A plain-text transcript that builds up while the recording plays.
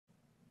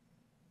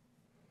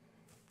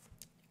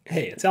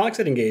Hey, it's Alex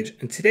at Ingage,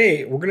 and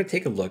today we're going to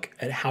take a look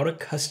at how to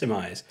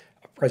customize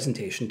a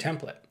presentation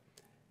template.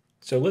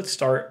 So let's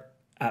start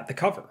at the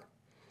cover.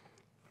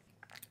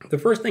 The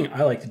first thing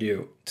I like to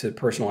do to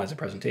personalize a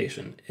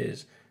presentation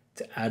is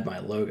to add my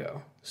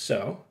logo.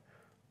 So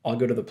I'll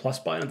go to the plus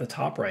button at the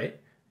top right,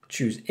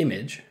 choose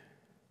Image,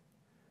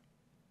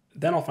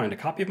 then I'll find a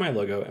copy of my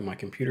logo in my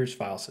computer's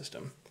file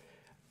system.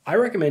 I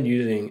recommend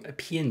using a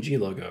PNG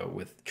logo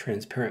with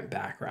transparent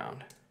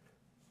background.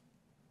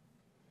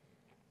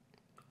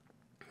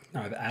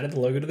 Now I've added the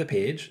logo to the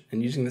page,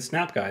 and using the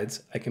snap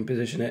guides, I can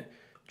position it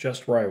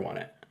just where I want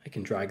it. I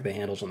can drag the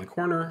handles on the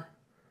corner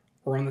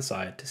or on the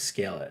side to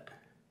scale it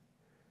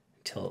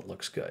until it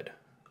looks good.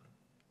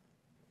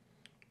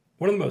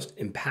 One of the most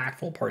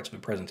impactful parts of a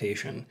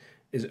presentation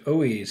is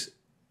always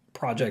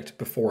project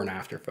before and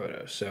after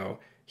photos. So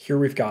here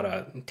we've got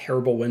a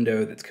terrible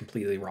window that's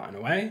completely rotten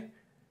away.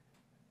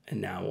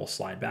 And now we'll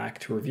slide back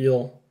to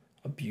reveal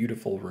a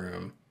beautiful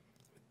room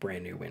with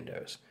brand new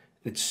windows.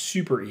 It's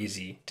super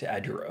easy to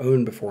add your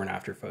own before and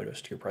after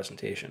photos to your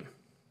presentation.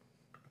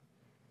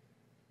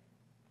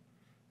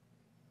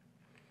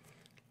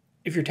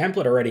 If your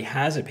template already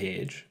has a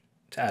page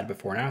to add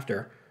before and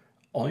after,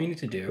 all you need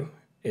to do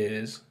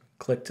is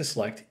click to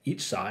select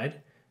each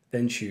side,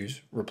 then choose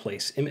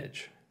Replace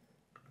Image.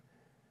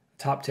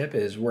 Top tip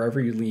is wherever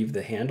you leave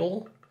the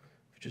handle,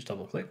 if you just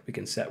double click, we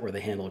can set where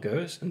the handle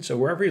goes. And so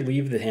wherever you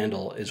leave the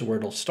handle is where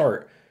it'll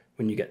start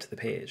when you get to the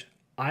page.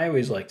 I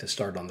always like to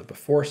start on the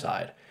before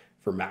side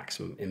for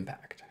maximum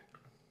impact.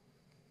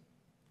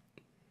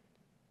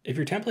 If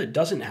your template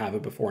doesn't have a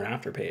before and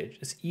after page,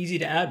 it's easy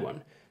to add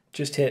one.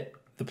 Just hit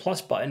the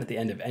plus button at the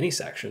end of any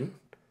section,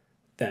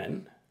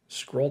 then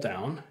scroll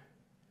down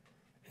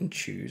and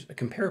choose a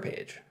compare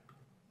page.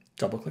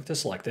 Double click to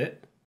select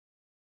it.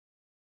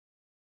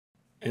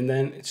 And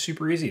then it's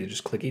super easy to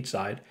just click each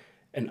side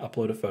and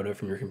upload a photo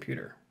from your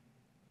computer.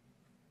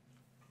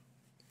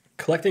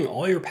 Collecting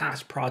all your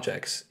past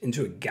projects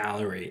into a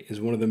gallery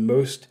is one of the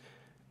most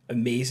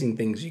amazing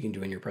things you can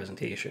do in your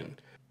presentation.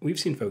 We've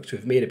seen folks who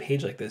have made a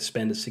page like this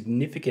spend a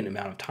significant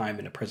amount of time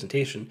in a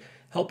presentation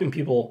helping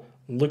people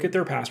look at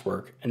their past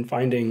work and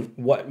finding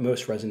what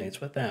most resonates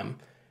with them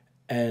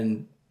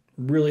and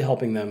really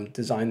helping them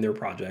design their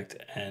project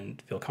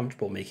and feel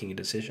comfortable making a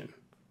decision.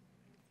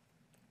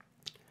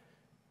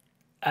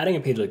 Adding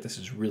a page like this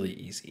is really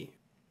easy.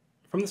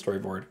 From the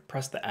storyboard,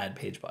 press the Add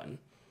Page button.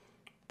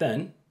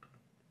 Then,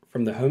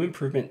 from the Home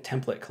Improvement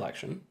Template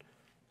collection,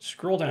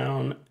 scroll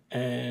down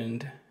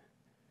and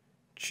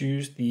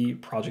choose the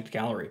Project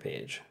Gallery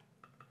page.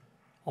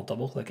 I'll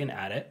double click and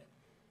add it.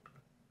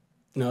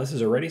 Now this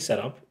is already set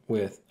up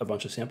with a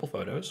bunch of sample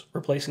photos.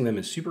 Replacing them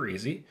is super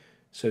easy.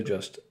 So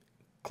just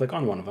click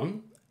on one of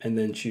them and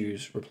then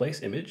choose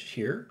Replace Image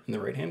here in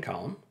the right-hand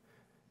column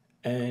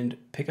and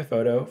pick a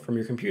photo from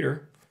your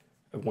computer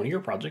of one of your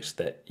projects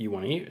that you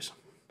want to use.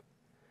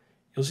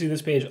 You'll see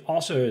this page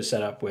also is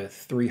set up with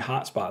 3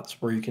 hotspots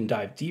where you can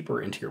dive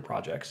deeper into your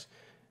projects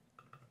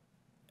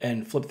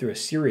and flip through a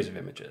series of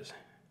images.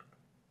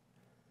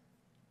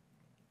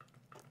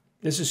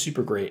 This is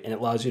super great and it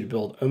allows you to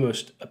build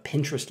almost a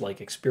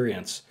Pinterest-like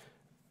experience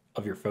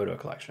of your photo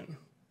collection.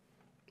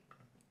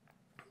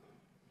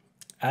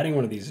 Adding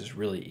one of these is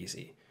really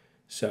easy.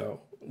 So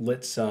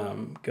let's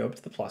go up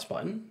to the plus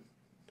button,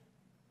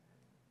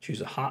 choose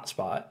a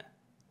hotspot,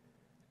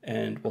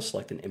 and we'll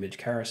select an image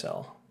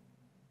carousel.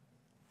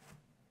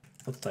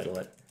 Let's title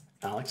it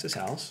Alex's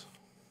House.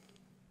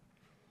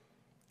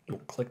 We'll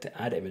click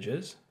to add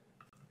images,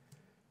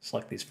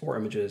 select these 4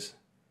 images,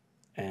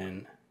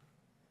 and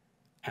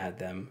add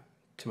them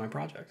to my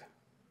project.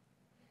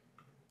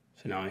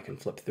 So now I can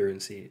flip through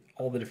and see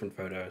all the different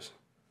photos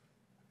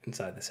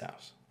inside this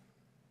house.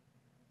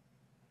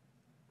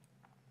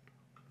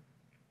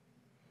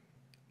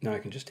 Now I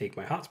can just take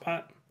my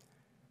hotspot,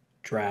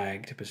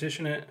 drag to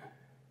position it,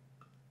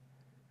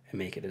 and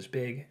make it as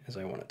big as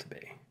I want it to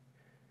be.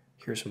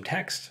 Here's some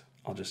text.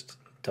 I'll just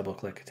double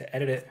click to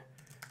edit it,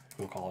 and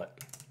we'll call it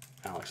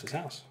Alex's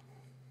House.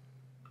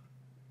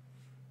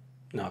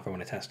 Now if I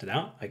want to test it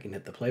out, I can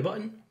hit the play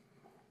button,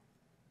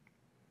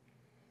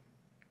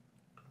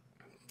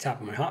 tap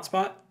on my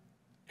hotspot,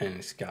 and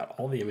it's got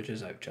all the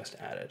images I've just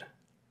added.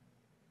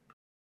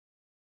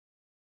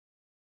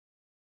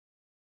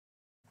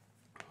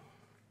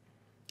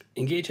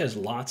 Ingage has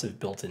lots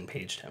of built-in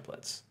page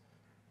templates.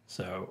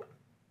 So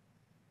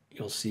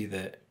you'll see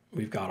that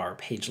we've got our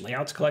page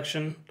layouts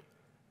collection,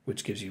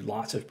 which gives you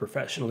lots of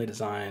professionally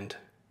designed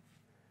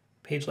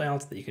page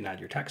layouts that you can add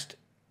your text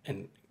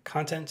and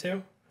content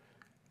to.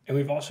 And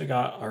we've also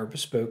got our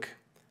bespoke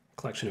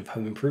collection of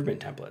home improvement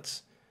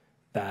templates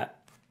that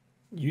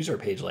use our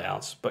page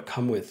layouts, but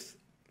come with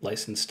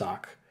licensed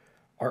stock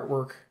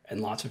artwork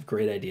and lots of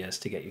great ideas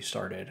to get you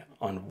started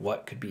on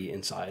what could be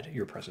inside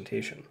your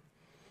presentation.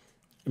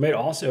 You might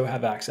also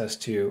have access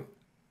to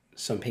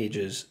some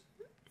pages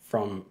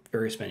from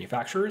various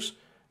manufacturers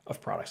of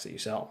products that you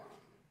sell.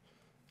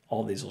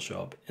 All of these will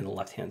show up in the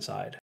left-hand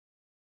side.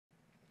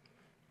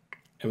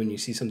 And when you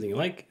see something you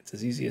like, it's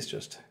as easy as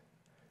just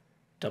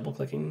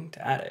double-clicking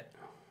to add it.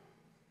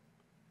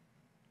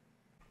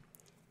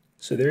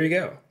 So there you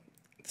go.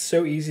 It's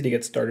so easy to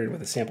get started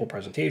with a sample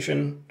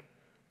presentation,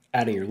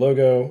 adding your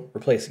logo,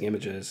 replacing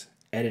images,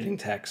 editing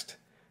text,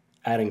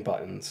 adding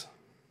buttons,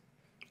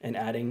 and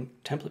adding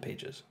template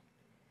pages.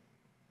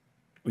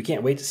 We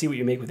can't wait to see what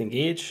you make with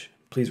Ingage.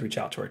 Please reach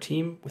out to our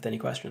team with any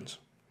questions.